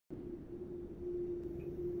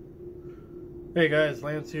Hey guys,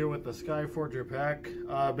 Lance here with the Skyforger pack.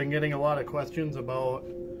 I've been getting a lot of questions about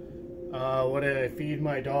what I feed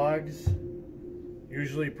my dogs,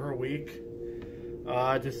 usually per week.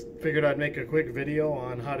 I just figured I'd make a quick video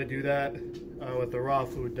on how to do that with the raw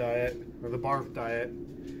food diet, or the BARF diet.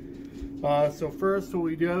 So first what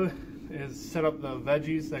we do is set up the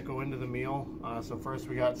veggies that go into the meal. So first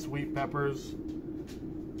we got sweet peppers,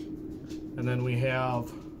 and then we have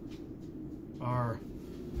our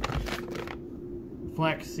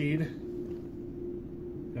flax seed,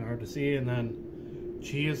 hard to see, and then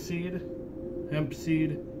chia seed, hemp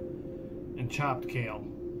seed, and chopped kale.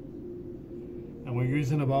 And we're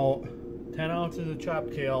using about 10 ounces of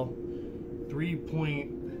chopped kale,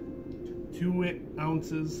 3.2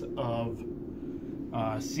 ounces of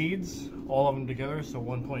seeds, all of them together, so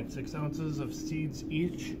 1.6 ounces of seeds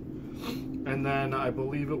each. And then I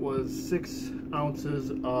believe it was 6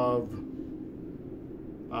 ounces of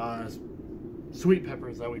sweet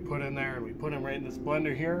peppers that we put in there, and we put them right in this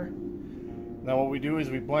blender here. Now what we do is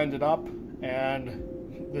we blend it up, and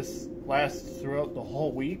this lasts throughout the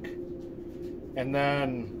whole week, and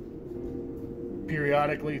then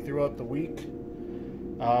periodically throughout the week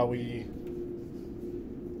we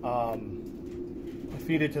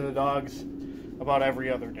feed it to the dogs about every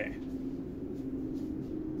other day.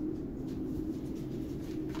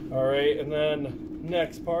 Alright, and then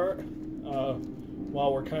next part,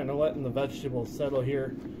 while we're kind of letting the vegetables settle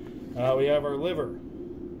here, we have our liver.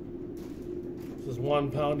 This is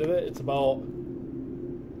 1 pound of it. It's about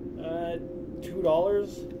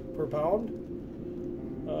 $2 per pound.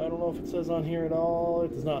 I don't know if it says on here at all.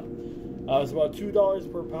 It does not. It's about $2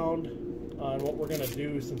 per pound. And what we're going to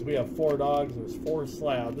do, since we have 4 dogs, there's 4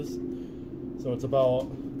 slabs. So it's about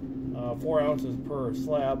 4 ounces per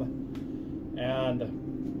slab. And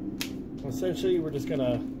essentially we're just going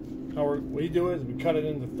to, how we do it is we cut it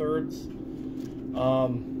into thirds. So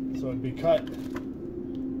it'd be cut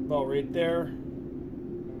about right there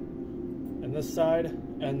and this side,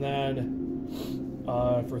 and then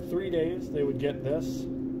for 3 days they would get this.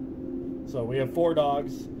 So we have 4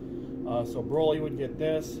 dogs, so Broly would get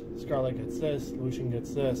this, Scarlet gets this, Lucian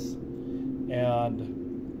gets this, and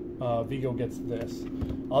Vigo gets this.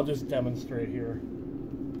 I'll just demonstrate here.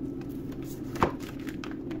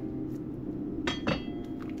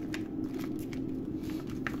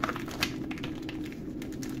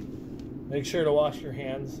 Make sure to wash your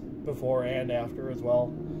hands before and after as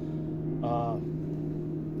well.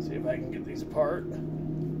 See if I can get these apart.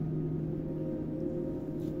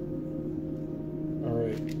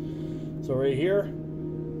 Alright, so right here,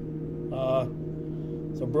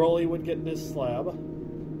 so Broly would get this slab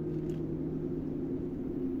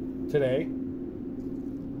today.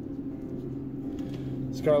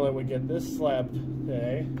 Scarlet would get this slab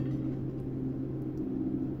today.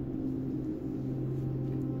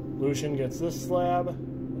 Lucian gets this slab,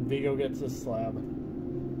 and Vigo gets this slab.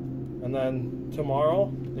 And then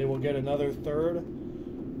tomorrow, they will get another third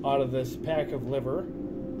out of this pack of liver.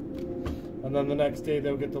 And then the next day,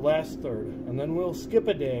 they'll get the last third. And then we'll skip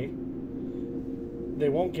a day. They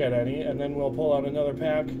won't get any, and then we'll pull out another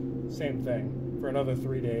pack, same thing, for another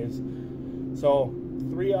 3 days. So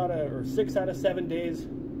 6 out of 7 days,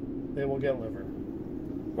 they will get liver.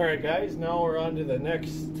 All right, guys, now we're on to the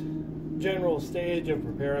next general stage of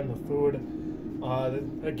preparing the food.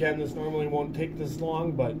 Again, this normally won't take this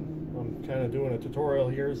long, but I'm kind of doing a tutorial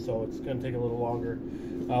here, so it's going to take a little longer.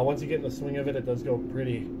 Once you get in the swing of it, it does go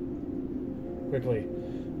pretty quickly.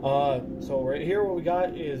 So right here what we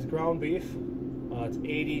got is ground beef. It's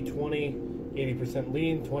 80-20, 80%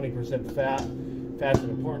 lean, 20% fat. Fat's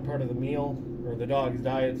an important part of the meal, or the dog's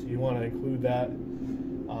diet, so you want to include that.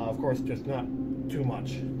 Of course, just not too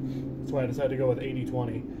much. That's why I decided to go with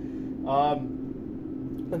 80-20.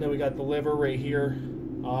 And then we got the liver right here.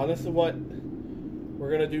 This is what we're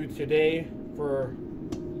going to do today for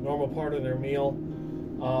the normal part of their meal.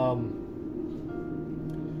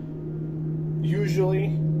 Usually,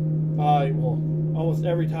 well, almost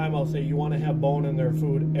every time I'll say you want to have bone in their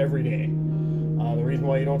food every day. The reason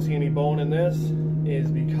why you don't see any bone in this is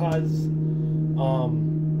because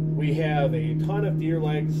we have a ton of deer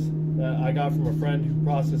legs that I got from a friend who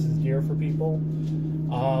processes deer for people.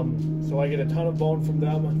 So I get a ton of bone from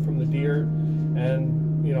them, from the deer,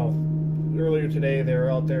 and you know, earlier today they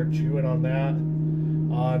were out there chewing on that,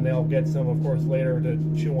 and they'll get some, of course, later to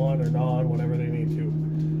chew on or gnaw on, whatever they need to.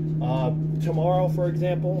 Tomorrow, for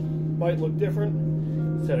example, might look different.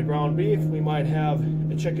 Instead of ground beef, we might have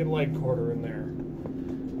a chicken leg quarter in there,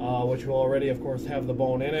 which will already, of course, have the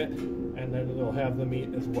bone in it, and then it'll have the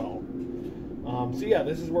meat as well. So yeah,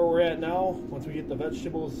 this is where we're at now. Once we get the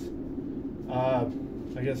vegetables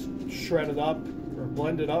I guess, shred it up or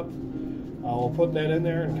blend it up. We'll put that in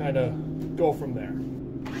there and kind of go from there.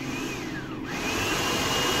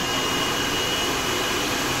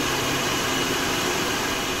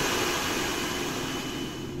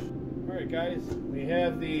 Alright guys, we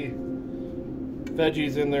have the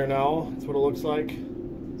veggies in there now. That's what it looks like.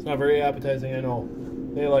 It's not very appetizing, I know.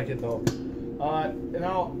 They like it though.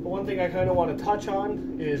 Now, one thing I kind of want to touch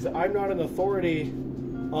on is I'm not an authority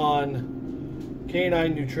on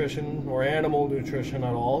canine nutrition or animal nutrition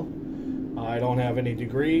at all. I don't have any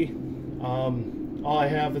degree. All I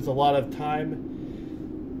have is a lot of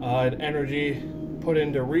time and energy put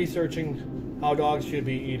into researching how dogs should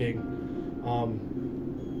be eating.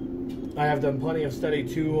 I have done plenty of study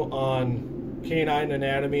too on canine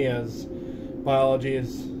anatomy, as biology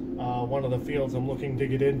is one of the fields I'm looking to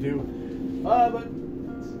get into. But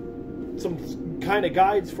some kind of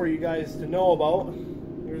guides for you guys to know about.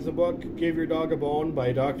 Here's a book, Give Your Dog a Bone,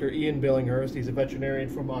 by Dr. Ian Billinghurst. He's a veterinarian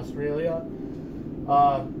from Australia.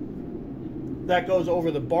 That goes over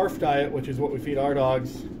the BARF diet, which is what we feed our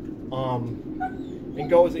dogs, and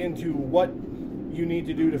goes into what you need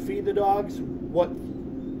to do to feed the dogs, what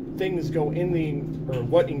things go in or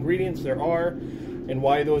what ingredients there are, and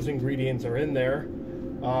why those ingredients are in there.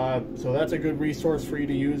 So that's a good resource for you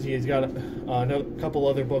to use. He's got a couple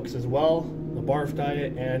other books as well, the BARF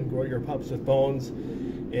Diet and Grow Your Pups with Bones,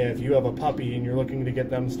 if you have a puppy and you're looking to get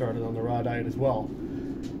them started on the raw diet as well.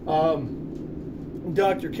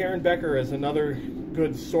 Dr. Karen Becker is another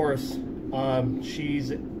good source.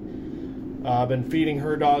 She's been feeding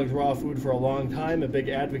her dogs raw food for a long time, a big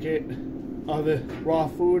advocate of the raw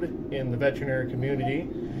food in the veterinary community.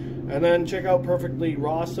 And then check out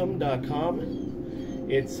perfectlyrawsome.com.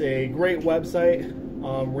 It's a great website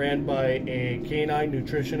ran by a canine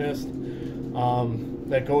nutritionist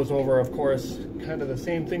that goes over, of course, kind of the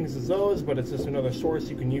same things as those, but it's just another source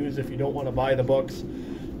you can use if you don't want to buy the books,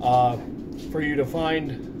 for you to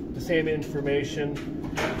find the same information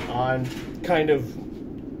on kind of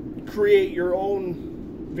create your own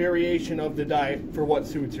variation of the diet for what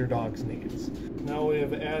suits your dog's needs. Now we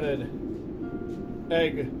have added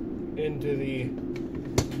egg into the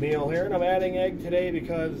meal here, and I'm adding egg today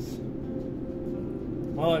because,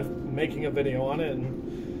 well, I'm making a video on it, and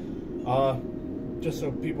just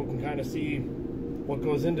so people can kind of see what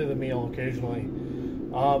goes into the meal occasionally.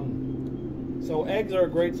 So eggs are a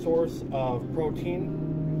great source of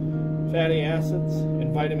protein, fatty acids,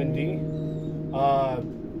 and vitamin D.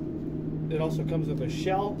 It also comes with a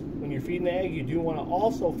shell. When you're feeding the egg, you do want to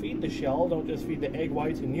also feed the shell. Don't just feed the egg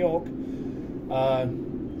whites and yolk.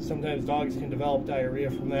 Sometimes dogs can develop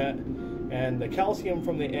diarrhea from that. And the calcium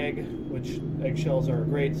from the egg, which eggshells are a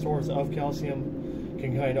great source of calcium,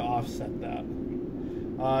 can kind of offset that.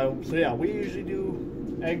 So yeah, we usually do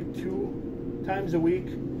egg 2 times a week.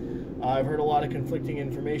 I've heard a lot of conflicting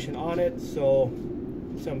information on it, so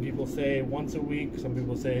some people say once a week, some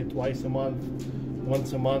people say twice a month,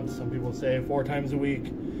 once a month, some people say 4 times a week.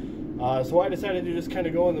 So I decided to just kind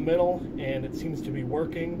of go in the middle, and it seems to be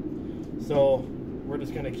working. So we're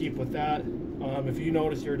just going to keep with that. If you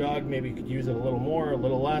notice your dog maybe could use it a little more, a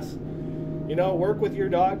little less, you know, work with your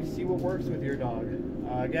dog, see what works with your dog.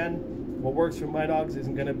 Again, what works for my dogs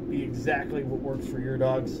isn't going to be exactly what works for your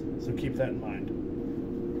dogs, so keep that in mind.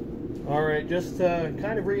 Alright, just to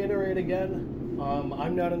kind of reiterate again,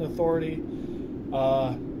 I'm not an authority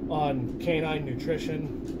on canine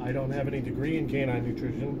nutrition. I don't have any degree in canine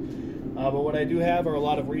nutrition, but what I do have are a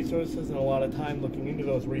lot of resources and a lot of time looking into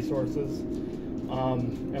those resources,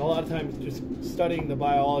 and a lot of times just studying the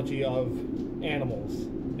biology of animals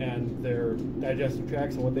and their digestive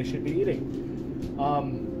tracts and what they should be eating.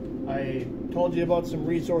 I told you about some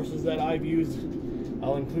resources that I've used.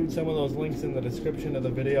 I'll include some of those links in the description of the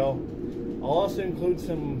video. I'll also include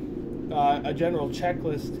a general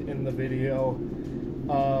checklist in the video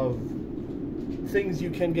of things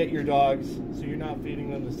you can get your dogs so you're not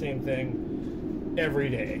feeding them the same thing every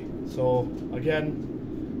day. So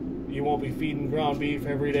again, you won't be feeding ground beef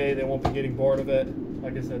every day. They won't be getting bored of it.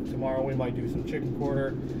 Like I said, tomorrow we might do some chicken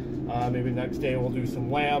quarter. Maybe next day we'll do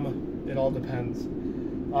some lamb. It all depends.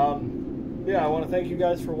 Yeah, I want to thank you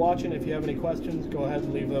guys for watching. If you have any questions, go ahead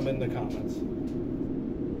and leave them in the comments.